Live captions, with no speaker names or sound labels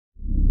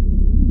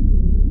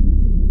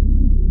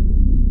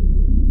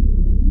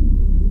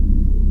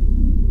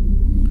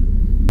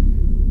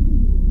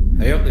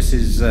Hey up, this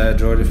is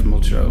Droidy from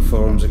Multi-Rotor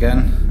Forums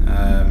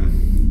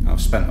again.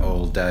 I've spent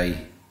all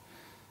day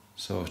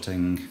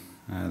sorting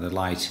the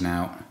lighting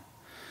out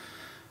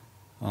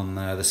on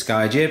the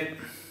SkyJib.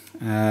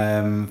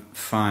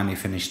 Finally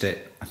finished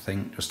it, I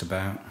think, just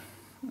about.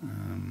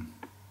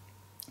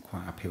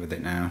 Quite happy with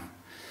it now.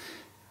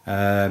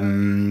 I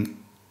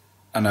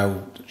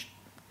know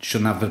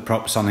shouldn't have the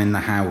props on in the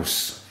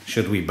house,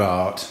 should we,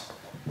 Bart,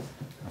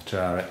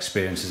 after our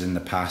experiences in the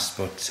past,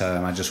 but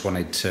I just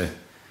wanted to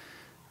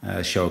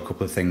show a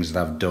couple of things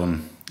that I've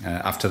done.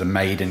 After the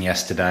maiden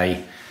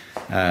yesterday,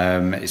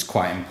 it's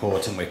quite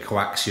important with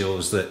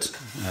coaxials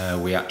that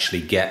we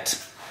actually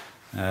get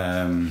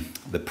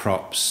the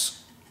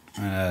props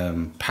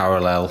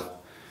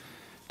parallel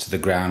to the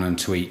ground and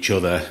to each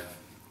other,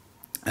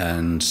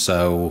 and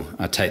so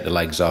I take the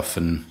legs off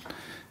and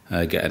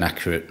get an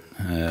accurate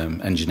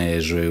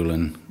engineer's rule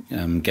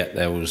and get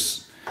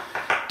those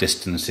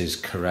distances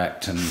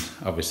correct and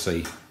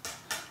obviously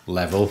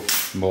level,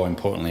 more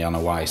importantly on a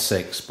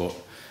Y6, but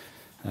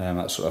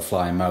that's what I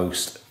fly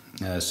most,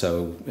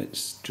 so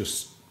it's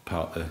just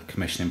part of the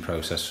commissioning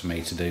process for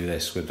me to do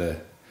this with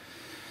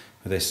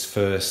this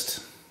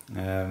first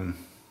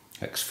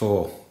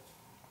X4.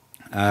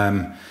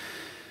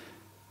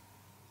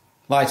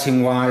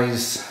 Lighting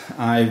wise,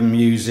 I'm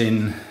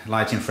using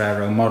Lighting for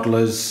Aero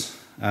modelers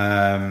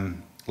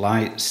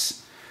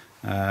lights.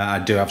 I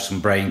do have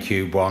some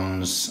BrainCube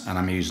ones, and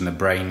I'm using a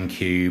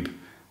BrainCube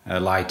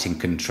lighting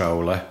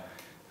controller,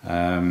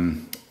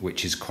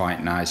 which is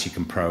quite nice. You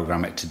can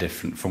program it to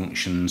different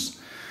functions.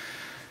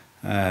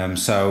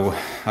 So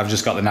I've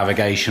just got the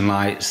navigation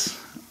lights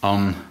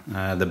on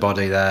the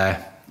body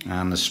there,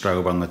 and the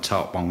strobe on the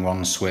top on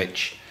one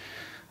switch,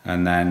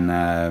 and then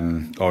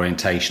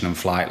orientation and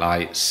flight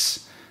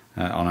lights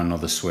on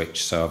another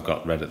switch. So I've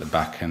got red at the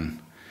back and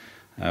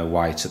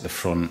white at the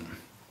front.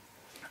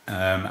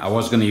 I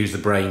was going to use the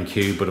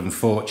BrainCube, but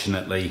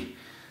unfortunately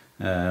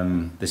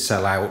they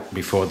sell out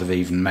before they've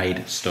even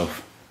made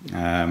stuff,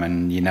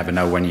 and you never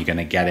know when you're going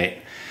to get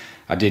it.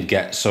 I did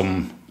get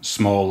some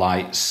small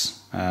lights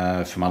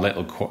for my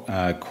little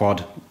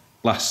quad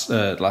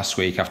last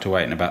week after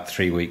waiting about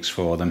 3 weeks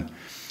for them.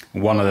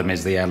 One of them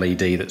is the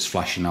LED that's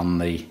flashing on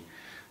the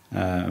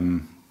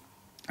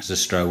as a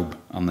strobe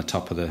on the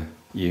top of the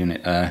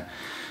unit there,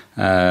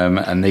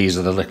 and these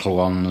are the little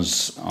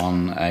ones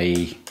on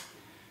a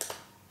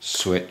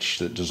switch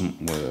that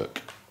doesn't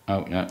work.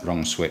 Oh no,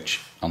 wrong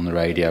switch on the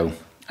radio.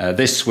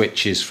 This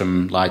switch is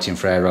from Lighting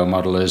for Aero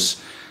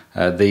modelers.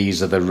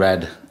 These are the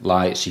red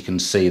lights. You can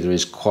see there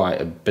is quite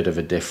a bit of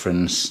a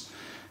difference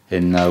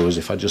in those.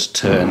 If I just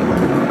turn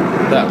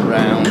that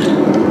round,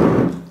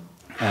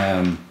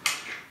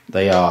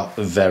 they are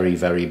very,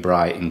 very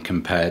bright and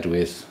compared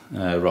with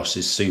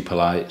Ross's super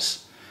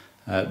lights.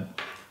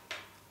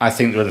 I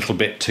think they're a little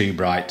bit too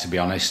bright, to be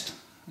honest.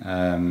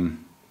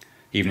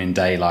 Even in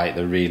daylight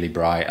they're really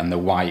bright, and the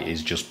white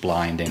is just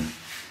blinding.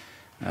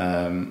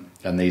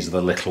 And these are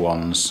the little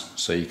ones,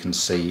 so you can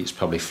see it's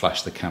probably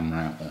flashed the camera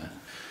out there.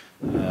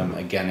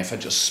 Again, if I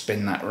just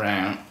spin that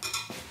round,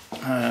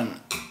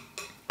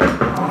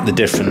 the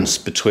difference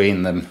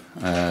between them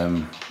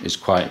is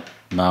quite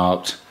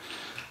marked.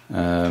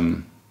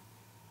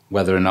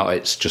 Whether or not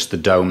it's just the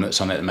dome that's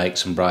on it that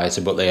makes them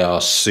brighter, but they are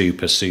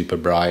super, super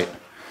bright.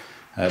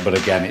 But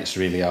again, it's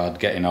really hard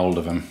getting hold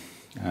of them.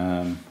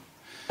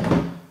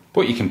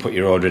 But you can put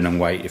your order in and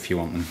wait if you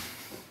want them.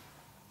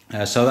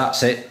 So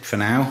that's it for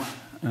now.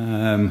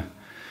 I've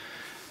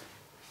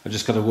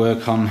just got to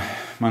work on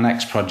my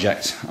next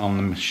project on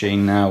the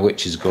machine now,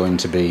 which is going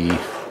to be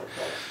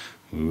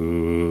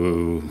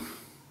the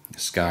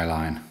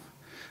Skyline.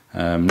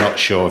 Not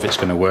sure if it's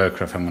going to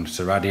work or if I'm going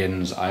to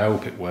radians. I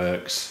hope it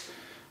works.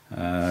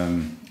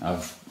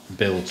 I've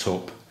built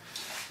up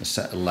a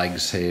set of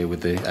legs here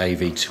with the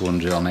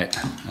AV200 on it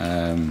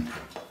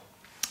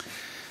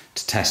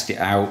to test it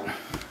out.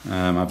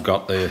 I've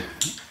got the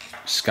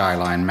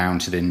Skyline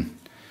mounted in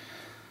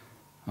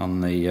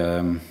on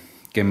the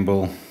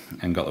gimbal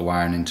and got the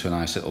wiring into a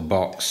nice little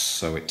box,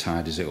 so it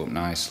tidies it up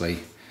nicely,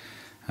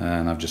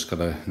 and I've just got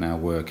to now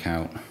work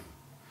out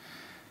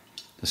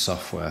the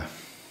software,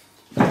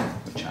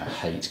 which I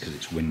hate because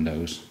it's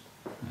Windows,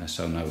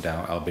 so no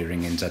doubt I'll be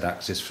ringing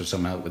Z-Axis for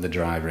some help with the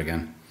driver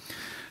again.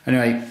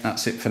 Anyway,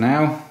 that's it for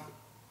now.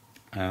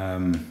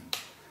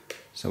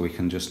 So we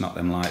can just knock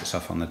them lights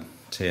off on the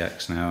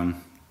TX now, and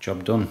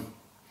job done.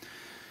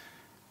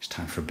 It's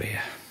time for a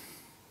beer.